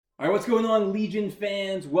All right, what's going on, Legion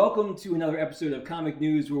fans? Welcome to another episode of Comic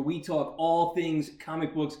News, where we talk all things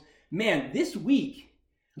comic books. Man, this week,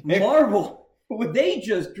 Marvel, they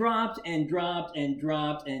just dropped and dropped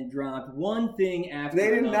one thing after another. They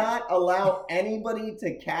did another. not allow anybody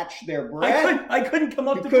to catch their breath. I couldn't come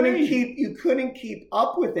up you to couldn't breathe. You couldn't keep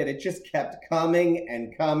up with it. It just kept coming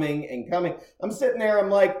and coming and coming. I'm sitting there,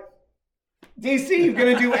 I'm like, DC, you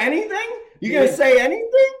gonna do anything? You gonna say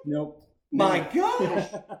anything? Nope. My gosh,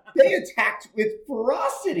 they attacked with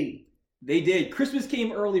ferocity. They did. Christmas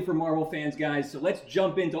came early for Marvel fans, guys, so let's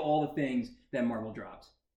jump into all the things that Marvel dropped.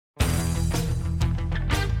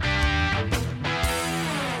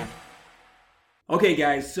 Okay,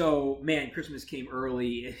 guys, so, man, Christmas came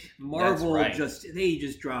early. Marvel just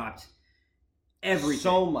dropped everything.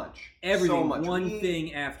 So much. Everything. So much. One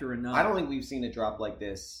thing after another. I don't think we've seen a drop like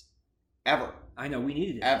this ever. I know, we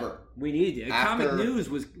needed it. Ever. We needed it. Comic News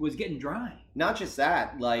was getting dry. Not just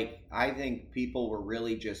that, I think people were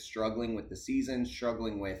really just struggling with the season,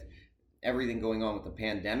 struggling with everything going on with the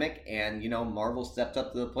pandemic, and, Marvel stepped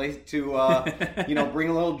up to the plate to, bring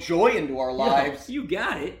a little joy into our lives. You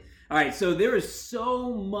got it. All right, so there is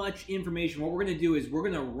so much information. What we're going to do is we're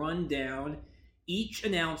going to run down each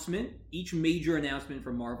major announcement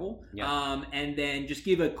from Marvel, and then just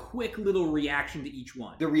give a quick little reaction to each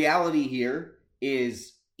one. The reality here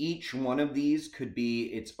is each one of these could be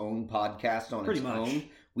its own podcast on its own.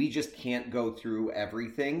 We just can't go through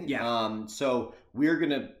everything. Yeah. So we're going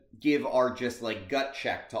to give our just gut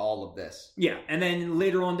check to all of this. Yeah, and then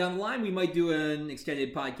later on down the line, we might do an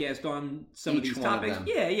extended podcast on some of these topics.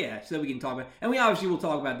 Yeah, so that we can talk about, and we obviously will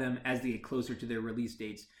talk about them as they get closer to their release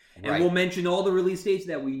dates. And we'll mention all the release dates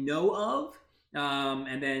that we know of,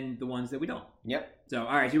 and then the ones that we don't. Yep. So,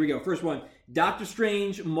 all right, here we go. First one, Doctor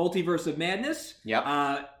Strange, Multiverse of Madness.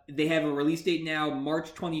 Yep. They have a release date now,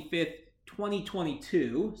 March 25th,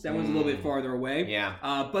 2022. So that one's a little bit farther away. Yeah.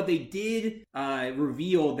 But they did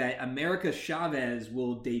reveal that America Chavez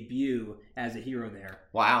will debut as a hero there.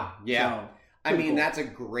 Wow. Yeah. So, cool. That's a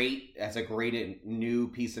great new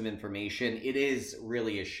piece of information. It is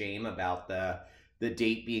really a shame about the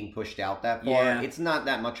date being pushed out that far. Yeah. It's not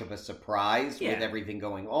that much of a surprise with everything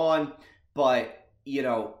going on, but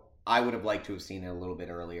I would have liked to have seen it a little bit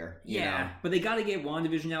earlier. But they got to get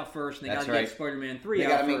WandaVision out first, and they got to get Spider-Man 3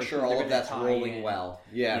 out first. They got to make sure all of that's rolling well.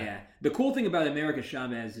 Yeah. The cool thing about America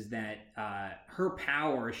Chavez is that her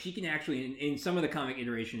power, she can actually, in some of the comic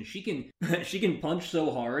iterations, she can punch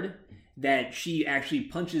so hard that she actually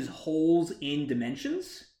punches holes in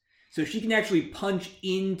dimensions. So she can actually punch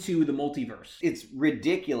into the multiverse. It's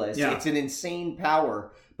ridiculous. Yeah. It's an insane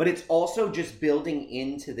power, but it's also just building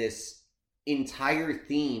into this entire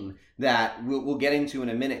theme that we'll get into in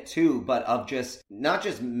a minute too, but of just not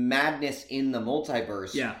just madness in the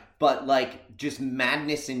multiverse, but just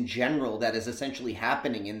madness in general that is essentially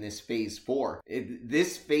happening in this phase 4.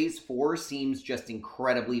 This phase 4 seems just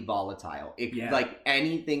incredibly volatile.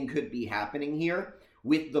 Anything could be happening here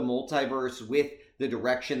with the multiverse, with the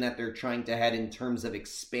direction that they're trying to head in terms of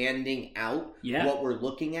expanding out what we're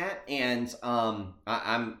looking at, and I'm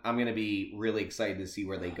going to be really excited to see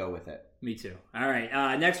where they go with it. Me too. All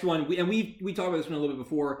right, next one, we talked about this one a little bit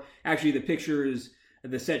before. Actually, the pictures,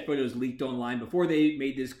 the set photos leaked online before they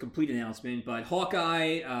made this complete announcement. But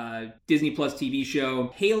Hawkeye, Disney Plus TV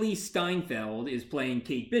show, Haley Steinfeld is playing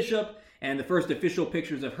Kate Bishop, and the first official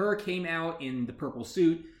pictures of her came out in the purple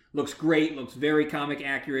suit. Looks great, looks very comic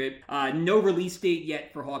accurate. No release date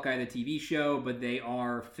yet for Hawkeye the TV show, but they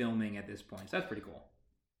are filming at this point. So that's pretty cool.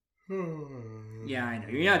 Yeah, I know.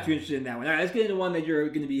 You're not too interested in that one. All right, let's get into one that you're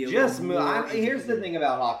going to be Here's the thing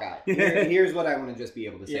about Hawkeye. Here's what I want to just be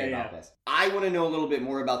able to say about this. I want to know a little bit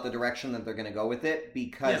more about the direction that they're going to go with it,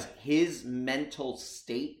 because his mental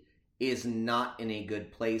state is not in a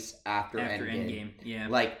good place after Endgame. Yeah.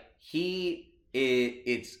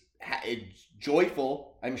 It's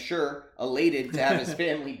joyful, I'm sure, elated to have his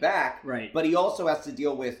family back. Right. But he also has to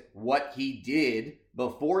deal with what he did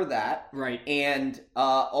before that. Right. And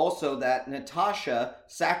also that Natasha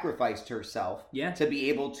sacrificed herself to be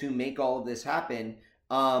able to make all of this happen.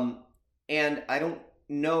 And I don't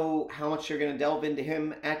know how much they're going to delve into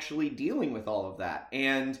him actually dealing with all of that.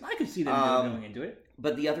 And I could see them going into it.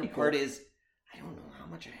 But the other part is, I don't know how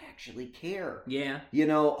much I actually care. Yeah.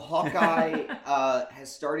 Hawkeye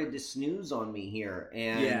has started to snooze on me here,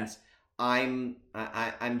 and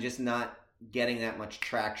I'm just not getting that much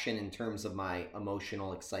traction in terms of my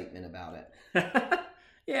emotional excitement about it.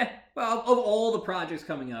 Yeah, well, of all the projects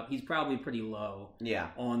coming up, he's probably pretty low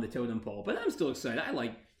on the totem pole, but I'm still excited. I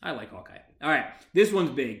like Hawkeye. All right, this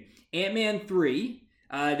one's big. Ant-Man 3.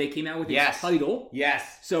 they came out with its Yes. title.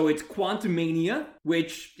 Yes. So it's Quantumania,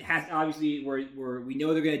 which has obviously where we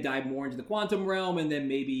know they're going to dive more into the quantum realm and then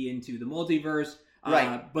maybe into the multiverse.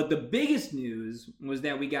 Right. But the biggest news was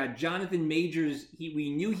that we got Jonathan Majors.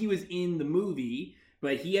 We knew he was in the movie,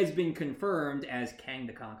 but he has been confirmed as Kang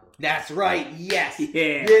the Conqueror. That's right. Yes.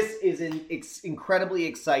 Yeah. This is incredibly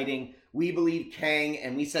exciting. We believe Kang,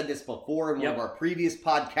 and we said this before in one of our previous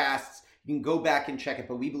podcasts. You can go back and check it,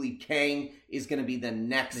 but we believe Kang is going to be the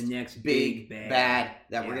next big bad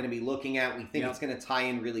that we're going to be looking at. We think it's going to tie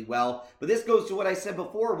in really well. But this goes to what I said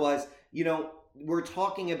before was, we're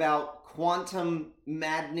talking about quantum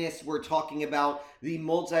madness. We're talking about the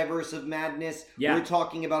multiverse of madness. Yeah. We're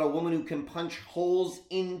talking about a woman who can punch holes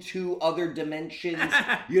into other dimensions.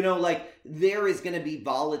 There is going to be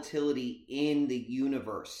volatility in the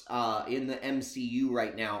universe, in the MCU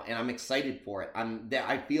right now, and I'm excited for it.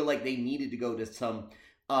 I feel like they needed to go to some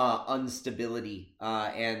instability,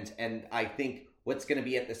 and I think what's going to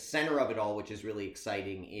be at the center of it all, which is really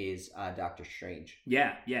exciting, is Doctor Strange.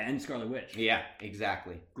 Yeah, and Scarlet Witch. Yeah,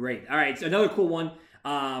 exactly. Great. All right, so another cool one.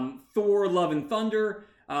 Thor: Love and Thunder.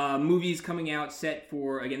 Movies coming out set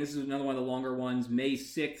for, again, this is another one of the longer ones, May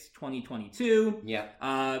 6th, 2022.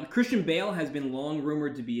 Yeah. Christian Bale has been long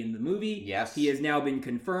rumored to be in the movie. Yes. He has now been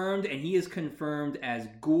confirmed, and he is confirmed as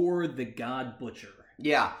Gore the God Butcher.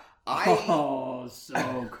 Yeah. Oh,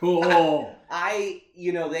 so cool.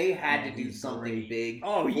 They had to do something big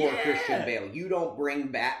for Christian Bale. You don't bring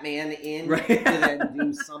Batman in to then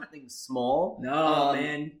do something small. No,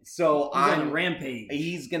 man. So he's on Rampage.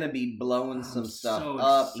 He's going to be blowing some stuff so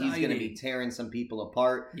up. excited. He's going to be tearing some people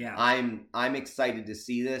apart. Yeah. I'm excited to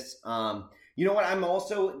see this. You know what? I'm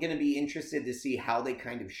also going to be interested to see how they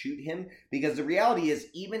kind of shoot him, because the reality is,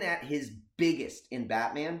 even at his biggest in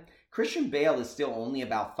Batman, Christian Bale is still only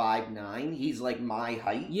about 5'9". He's like my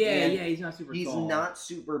height. Yeah, he's not super tall. He's not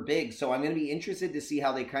super big. So I'm going to be interested to see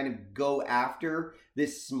how they kind of go after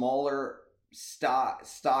this smaller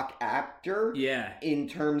stock actor. Yeah. In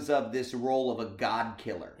terms of this role of a god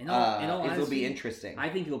killer. It'll be interesting. I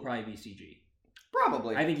think he'll probably be CG.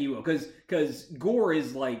 Probably. I think he will, because Gore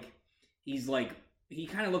is he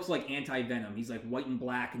kind of looks like Anti-Venom. He's like white and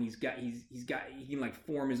black, and he can like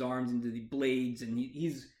form his arms into the blades, and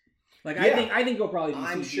he's like, I think he'll probably be CG.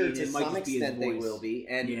 I'm sure to some extent they will be.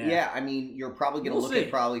 And you're probably going to look at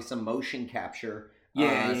probably some motion capture.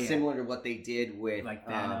 Similar to what they did with like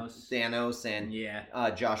Thanos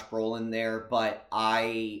and Josh Brolin there. But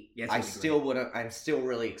I'm still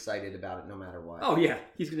really excited about it no matter what. Oh yeah.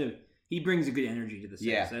 He brings a good energy to the set.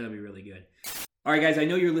 Yeah. So that'll be really good. All right, guys, I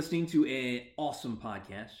know you're listening to an awesome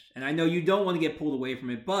podcast, and I know you don't want to get pulled away from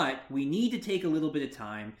it, but we need to take a little bit of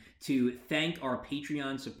time to thank our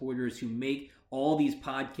Patreon supporters who make all these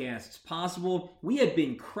podcasts possible. We have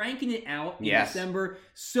been cranking it out in December,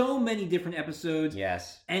 so many different episodes,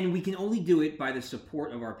 and we can only do it by the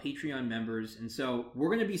support of our Patreon members, and so we're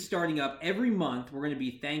going to be starting up every month. We're going to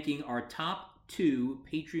be thanking our top 2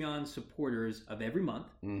 Patreon supporters of every month.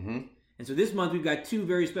 Mm-hmm. And so this month, we've got 2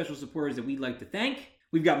 very special supporters that we'd like to thank.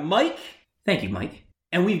 We've got Mike. Thank you, Mike.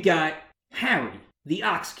 And we've got Harry, the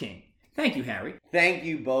Ox King. Thank you, Harry. Thank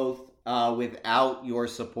you both. Without your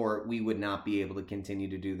support, we would not be able to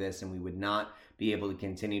continue to do this, and we would not be able to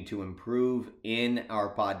continue to improve in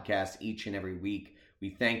our podcast each and every week.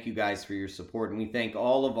 We thank you guys for your support, and we thank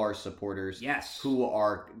all of our supporters who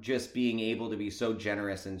are just being able to be so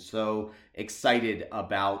generous and so excited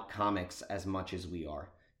about comics as much as we are.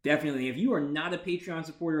 Definitely. If you are not a Patreon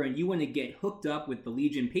supporter and you want to get hooked up with the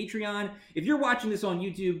Legion Patreon, if you're watching this on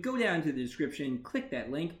YouTube, go down to the description, click that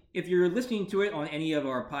link. If you're listening to it on any of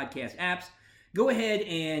our podcast apps, go ahead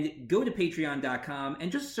and go to patreon.com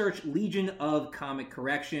and just search Legion of Comic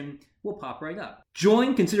Correction. We'll pop right up.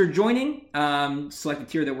 Consider joining, select a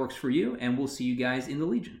tier that works for you, and we'll see you guys in the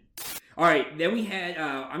Legion. All right, then we had,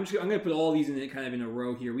 I'm going to put all these in a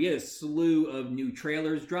row here. We had a slew of new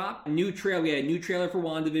trailers drop. We had a new trailer for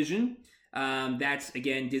WandaVision. That's,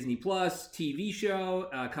 again, Disney Plus TV show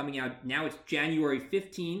coming out. Now it's January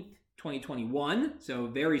 15th, 2021, so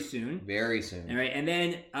very soon. Very soon. All right, and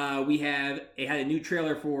then it had a new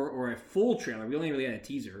trailer or a full trailer. We only really had a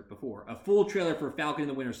teaser before. A full trailer for Falcon and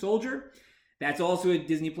the Winter Soldier. That's also a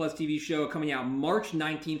Disney Plus TV show coming out March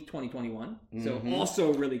 19th, 2021. So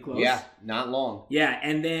also really close. Yeah, not long. Yeah,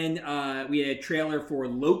 and then we had a trailer for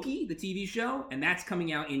Loki, the TV show, and that's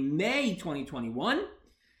coming out in May 2021.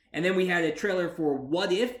 And then we had a trailer for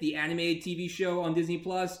What If, the animated TV show on Disney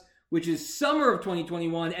Plus, which is summer of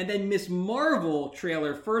 2021. And then Ms. Marvel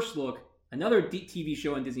trailer First Look, another TV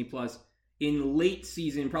show on Disney Plus, in late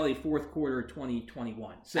season, probably fourth quarter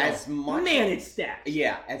 2021. So, it's stacked.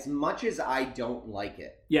 Yeah, as much as I don't like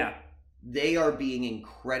it. Yeah. They are being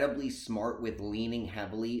incredibly smart with leaning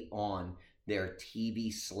heavily on their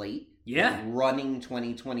TV slate. Yeah. Running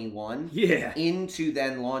 2021. Yeah. Into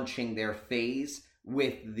then launching their phase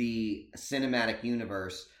with the cinematic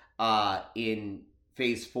universe in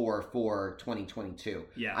phase 4 for 2022.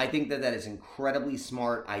 Yeah. I think that is incredibly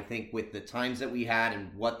smart. I think with the times that we had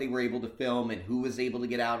and what they were able to film and who was able to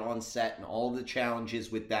get out on set and all the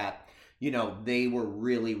challenges with that, they were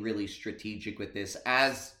really, really strategic with this,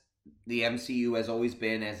 as the MCU has always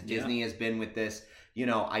been, as Disney has been with this.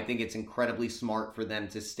 I think it's incredibly smart for them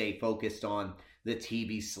to stay focused on the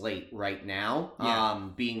TV slate right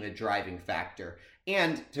now, being the driving factor.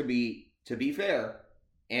 And to be fair,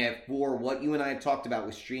 and for what you and I have talked about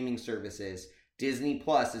with streaming services, Disney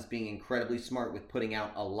Plus is being incredibly smart with putting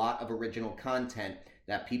out a lot of original content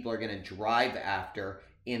that people are going to drive after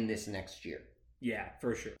in this next year. Yeah,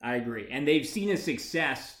 for sure. I agree. And they've seen a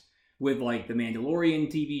success with like the Mandalorian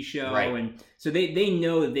TV show. Right. And so they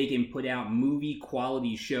know that they can put out movie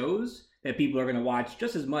quality shows that people are going to watch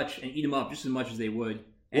just as much and eat them up just as much as they would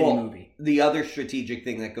any movie. The other strategic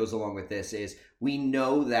thing that goes along with this is we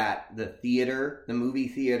know that the movie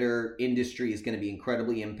theater industry is going to be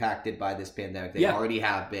incredibly impacted by this pandemic. They already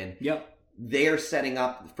have been. Yep. They're setting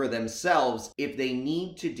up for themselves, if they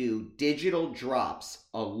need to do digital drops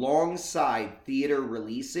alongside theater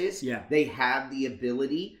releases, they have the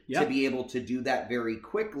ability to be able to do that very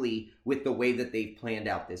quickly with the way that they've planned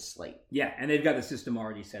out this slate. Yeah, and they've got the system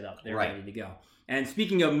already set up. They're ready to go. And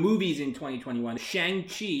speaking of movies in 2021,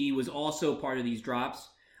 Shang-Chi was also part of these drops,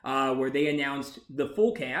 where they announced the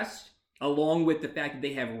full cast, along with the fact that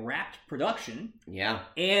they have wrapped production. Yeah.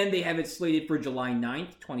 And they have it slated for July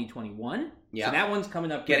 9th, 2021. Yeah. So that one's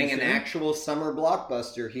coming up. Getting an actual summer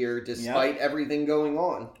blockbuster here, despite everything going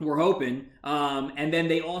on. We're hoping. And then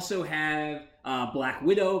they also have Black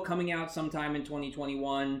Widow coming out sometime in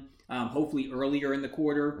 2021. Hopefully earlier in the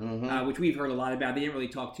quarter, which we've heard a lot about. They didn't really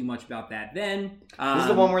talk too much about that then. This is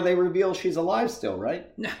the one where they reveal she's alive still,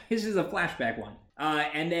 right? No, this is a flashback one.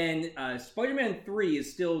 And then Spider-Man 3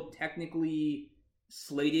 is still technically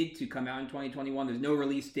slated to come out in 2021. There's no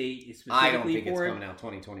release date specifically for it. I don't think it's coming out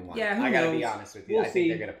 2021. Yeah, who I gotta knows? be honest with you. I think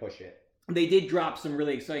they're gonna push it. They did drop some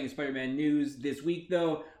really exciting Spider-Man news this week,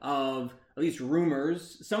 though, of at least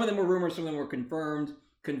rumors. Some of them were rumors, some of them were confirmed,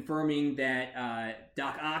 confirming that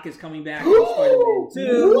Doc Ock is coming back in Spider-Man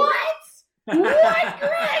 2. What? What,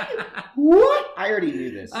 Greg? What? I already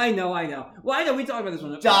knew this. I know. Well, I know we talked about this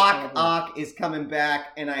one. Doc Ock is coming back,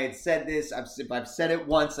 and I had said this. I've said it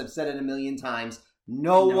once. I've said it a million times.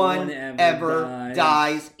 No one ever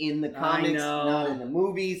dies in the comics, not in the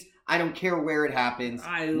movies. I don't care where it happens.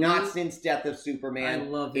 Not since Death of Superman. I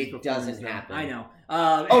love his it doesn't happen. I know.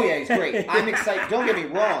 Oh yeah, he's great. I'm excited. Don't get me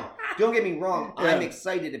wrong. Yeah. I'm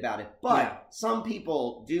excited about it. But some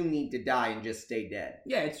people do need to die and just stay dead.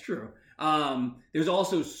 Yeah, it's true. There's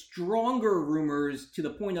also stronger rumors to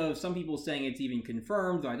the point of some people saying it's even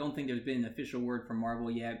confirmed, though I don't think there's been an official word from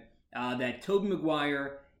Marvel yet, that Tobey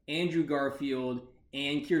Maguire, Andrew Garfield,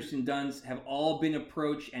 and Kirsten Dunst have all been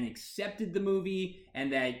approached and accepted the movie,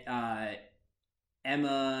 and that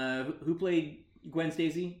Emma, who played Gwen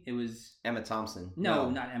Stacy? It was Emma Thompson. No,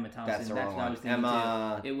 not Emma Thompson. That's the wrong one.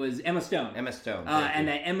 It was Emma Stone. Emma Stone. And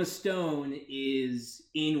that Emma Stone is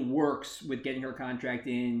in works with getting her contract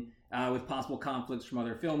in, with possible conflicts from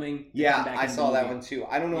other filming. Yeah, I saw that one too.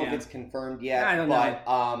 I don't know if it's confirmed yet. I don't know.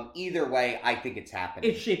 But either way, I think it's happening.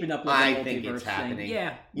 It's shaping up like a multiverse think it's happening. thing.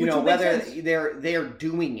 Yeah. You know, whether they're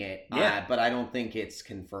doing it, but I don't think it's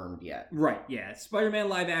confirmed yet. Right, yeah. Spider-Man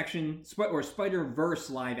live action, or Spider-Verse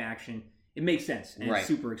live action, it makes sense. And it's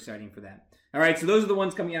super exciting for that. All right, so those are the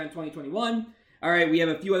ones coming out in 2021. All right, we have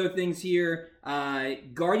a few other things here.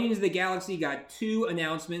 Guardians of the Galaxy got 2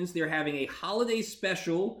 announcements. They're having a holiday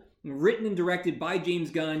special written and directed by James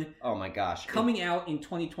Gunn. Oh my gosh. Coming out in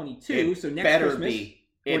 2022, so next Christmas.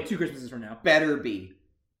 Or 2 Christmases from now. Better be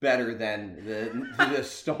better than the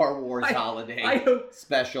Star Wars holiday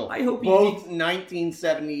special. I hope both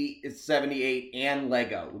 1978 and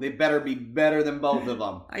Lego. They better be better than both of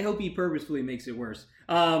them. I hope he purposefully makes it worse.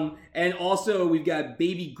 And also, we've got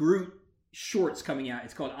Baby Groot shorts coming out.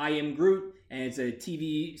 It's called I Am Groot, and it's a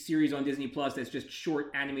TV series on Disney Plus that's just short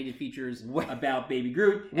animated features about Baby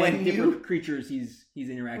Groot and different creatures he's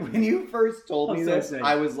interacting with. When you first told me this,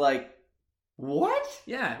 I was like, what?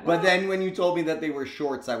 Yeah. Well, but then when you told me that they were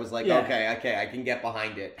shorts, I was like, okay, I can get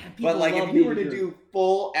behind it. But like, if you were to do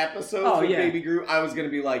full episodes with Baby Groot, I was going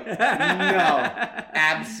to be like, no,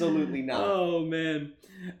 absolutely not. Oh, man.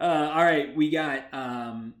 All right, we got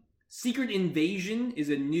Secret Invasion is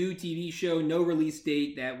a new TV show, no release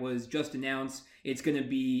date, that was just announced. It's going to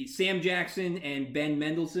be Sam Jackson and Ben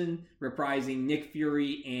Mendelsohn reprising Nick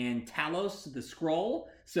Fury and Talos, the Skrull.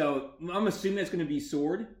 So I'm assuming that's going to be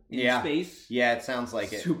Sword in space. Yeah, it sounds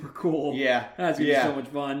like it. Super cool. Yeah. That's going to be so much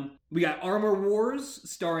fun. We got Armor Wars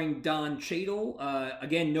starring Don Cheadle.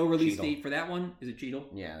 Again, no release date for that one. Is it Cheadle?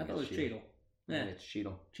 Yeah. I thought it was Cheadle. Yeah, it's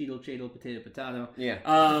Cheadle. Cheadle, potato.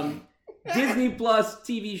 Yeah. Disney Plus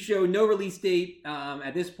TV show, no release date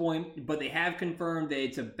at this point, but they have confirmed that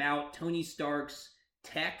it's about Tony Stark's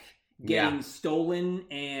tech getting stolen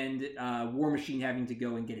and War Machine having to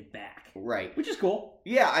go and get it back. Right. Which is cool.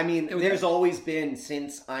 Yeah, I mean, there's always been,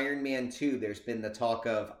 since Iron Man 2, there's been the talk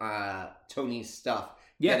of Tony's stuff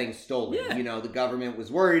getting stolen. Yeah. You know, the government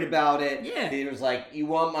was worried about it. Yeah. It was like, you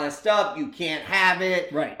want my stuff, you can't have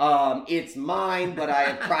it. Right. It's mine, but I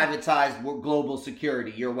have privatized global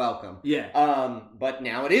security. You're welcome. Yeah. But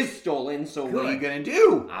now it is stolen, so what are you going to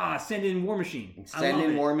do? Send in War Machine. Send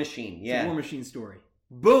in War Machine, yeah. It's a War Machine story.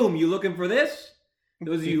 Boom, you looking for this?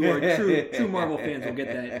 Those of you who are true Marvel fans will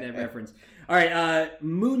get that reference. All right,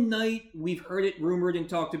 Moon Knight, we've heard it rumored and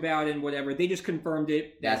talked about and whatever. They just confirmed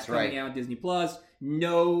it. That's right. Coming out on Disney Plus.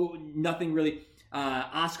 No, nothing really.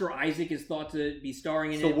 Oscar Isaac is thought to be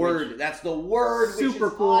starring in it. That's the word.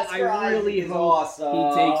 Super cool. Oscar I really Isaac hope awesome. he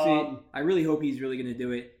takes it. I really hope he's really going to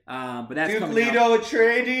do it. But that's Duke coming Leto out.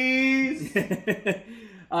 Atreides.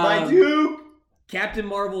 My Duke. Captain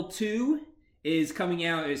Marvel 2 is coming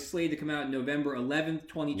out. Is slated to come out November 11th,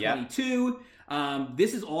 2022. Yep.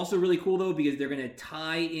 This is also really cool, though, because they're going to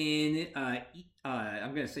tie in,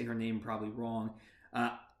 I'm going to say her name probably wrong,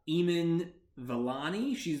 Eamon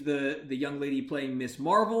Vellani. She's the young lady playing Miss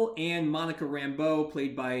Marvel, and Monica Rambeau,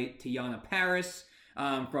 played by Teyonah Parris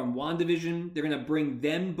from WandaVision. They're going to bring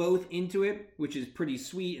them both into it, which is pretty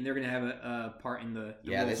sweet, and they're going to have a part in the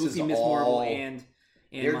role. This is Miss Marvel and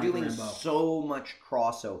they're Monica doing Rambeau. So much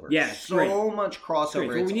crossover. Yeah, much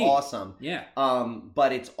crossover. It's awesome. Yeah.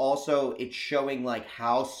 But it's showing like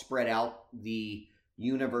how spread out the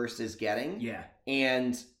universe is getting. Yeah.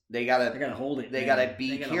 And they gotta hold it. They gotta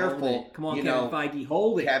be careful. Come on, Kevin Feige,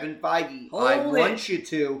 hold it. Kevin Feige, I want you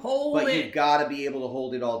to, but you gotta be able to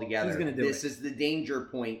hold it all together. He's gonna do This is the danger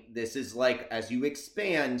point. This is like, as you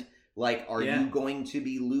expand, like, are you going to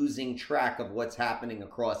be losing track of what's happening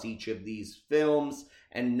across each of these films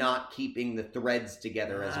and not keeping the threads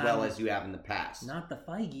together as well as you have in the past? Not the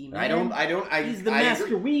Feige, man. He's the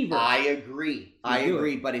master weaver. I agree.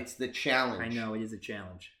 But it's the challenge. I know, it is a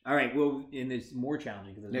challenge. All right, well, and there's more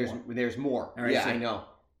challenging because there's more. All right, I know.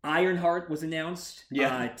 Ironheart was announced.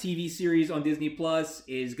 TV series on Disney Plus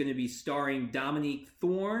is going to be starring Dominique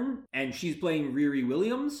Thorne, and she's playing Riri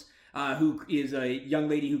Williams, who is a young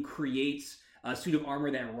lady who creates a suit of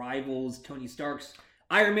armor that rivals Tony Stark's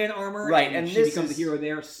Iron Man armor, right? And she becomes a hero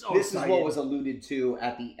there. This is what was alluded to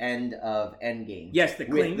at the end of Endgame. Yes, the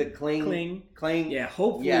Kling. With the Kling. Yeah,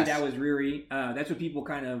 hopefully that was Riri. That's what people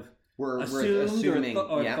kind of were assuming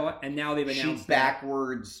or thought, and now they've announced what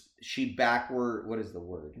is the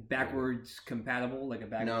word? Backwards compatible, like a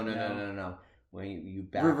back. No. When you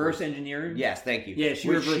reverse engineered. Yes, thank you. Yeah, she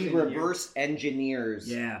reverse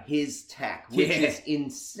engineers. His tech, which is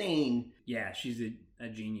insane. Yeah, she's a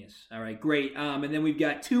genius. All right, great. And then we've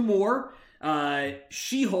got two more.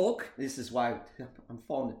 She-Hulk. This is why I'm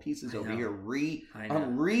falling to pieces over here.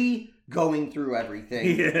 I'm going through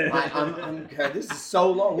everything. I'm this is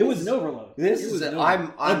so long. It was an overload.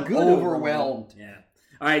 I'm overwhelmed. Yeah.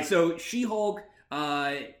 All right, so She-Hulk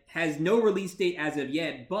has no release date as of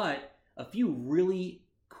yet, but a few really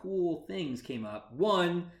cool things came up.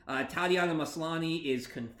 One, Tatiana Maslany is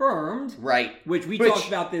confirmed. Right. Which we talked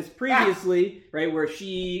about this previously, right, where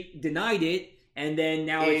she denied it, and then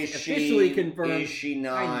now it's officially confirmed. Is she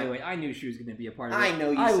not? I knew it. I knew she was going to be a part of it. I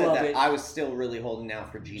know you said that. It. I was still really holding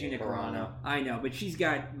out for Gina Carano. I know, but she's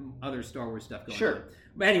got other Star Wars stuff going on. Sure.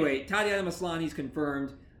 But anyway, Tatiana Maslany's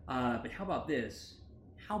confirmed. But how about this?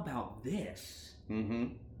 Mm-hmm.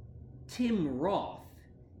 Tim Roth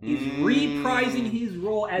is reprising his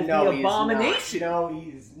role as the Abomination.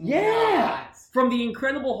 He's not. From the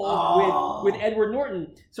Incredible Hulk with Edward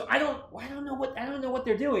Norton. So I don't know what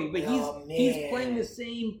they're doing, but he's playing the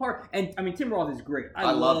same part. And I mean, Tim Roth is great.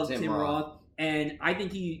 I love Tim Roth. And I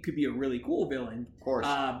think he could be a really cool villain. Of course.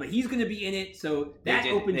 But he's going to be in it, so that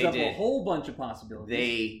opens up a whole bunch of possibilities.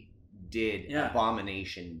 They did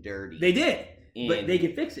Abomination dirty. They did. But they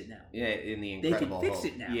can fix it now. Yeah, in the Incredible Hulk. They can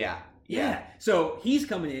fix it now. Yeah. So he's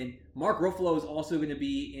coming in. Mark Ruffalo is also going to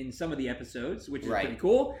be in some of the episodes, which is pretty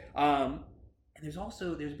cool. And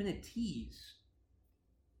there's been a tease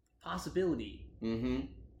possibility. Mm-hmm.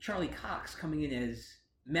 Charlie Cox coming in as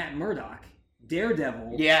Matt Murdock,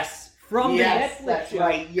 Daredevil. Yes. From the Yes, Netflix that's show.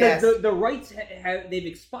 right, yes. The rights they've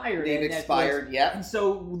expired. They've at Netflix. expired, yep. And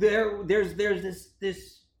so there's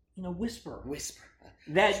this whisper. Wisp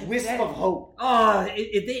of hope.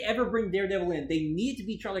 If they ever bring Daredevil in, they need to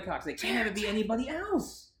be Charlie Cox. They can't have it be anybody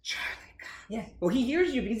else. Charlie Cox. Yeah. Well, he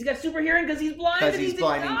hears you because he's got super hearing because he's blind. Because he's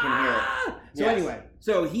blind and can hear it. So Yes. anyway,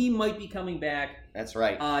 so he might be coming back That's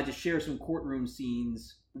right. to share some courtroom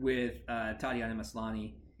scenes with Tatiana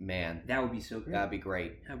Maslany. Man, That would be so great. that'd be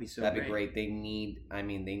great. That'd be so That'd be great. They need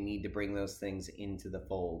to bring those things into the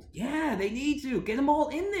fold. Yeah, they need to. Get them all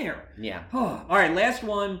in there. Yeah. All right, last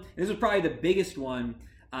one. This was probably the biggest one.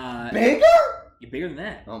 Bigger? Bigger than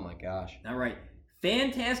that. Oh my gosh. All right.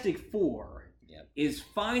 Fantastic Four is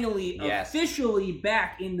finally officially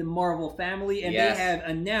back in the Marvel family, and they have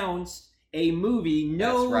announced a movie.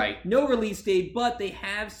 No release date, but they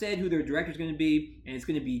have said who their director is going to be, and it's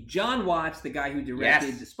going to be John Watts, the guy who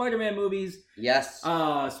directed the Spider-Man movies. Yes.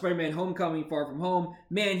 Spider-Man Homecoming, Far From Home.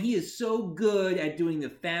 Man, he is so good at doing the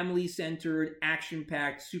family-centered,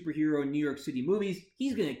 action-packed superhero New York City movies.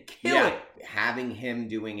 He's going to kill it. Having him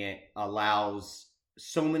doing it allows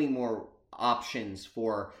so many more options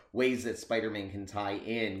for ways that Spider-Man can tie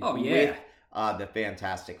in with the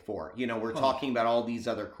Fantastic Four. You know, we're talking about all these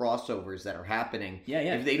other crossovers that are happening.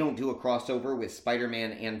 If they don't do a crossover with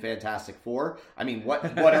Spider-Man and Fantastic Four, I mean, what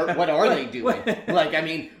are they doing? Like, I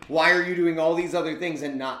mean, why are you doing all these other things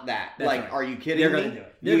and not that? That's like, right. are you kidding They're me? gonna do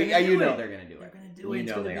it. They're gonna do it. They're going to do it. They're going to do it.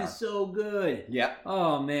 It's going to be so good. Yep.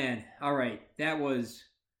 Oh, man. All right. That was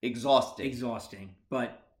exhausting,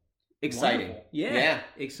 but exciting. Wonderful. Yeah.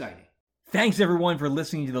 Exciting. Thanks, everyone, for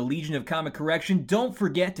listening to the Legion of Comic Correction. Don't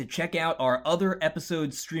forget to check out our other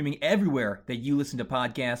episodes streaming everywhere that you listen to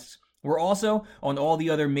podcasts. We're also on all the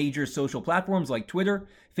other major social platforms like Twitter,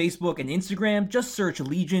 Facebook, and Instagram. Just search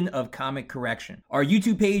Legion of Comic Correction. Our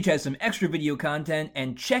YouTube page has some extra video content,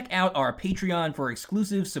 and check out our Patreon for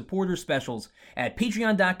exclusive supporter specials at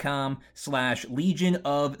patreon.com/Legion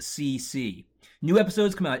of CC. New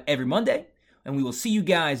episodes come out every Monday, and we will see you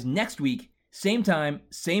guys next week, same time,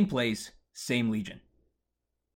 same place, same Legion.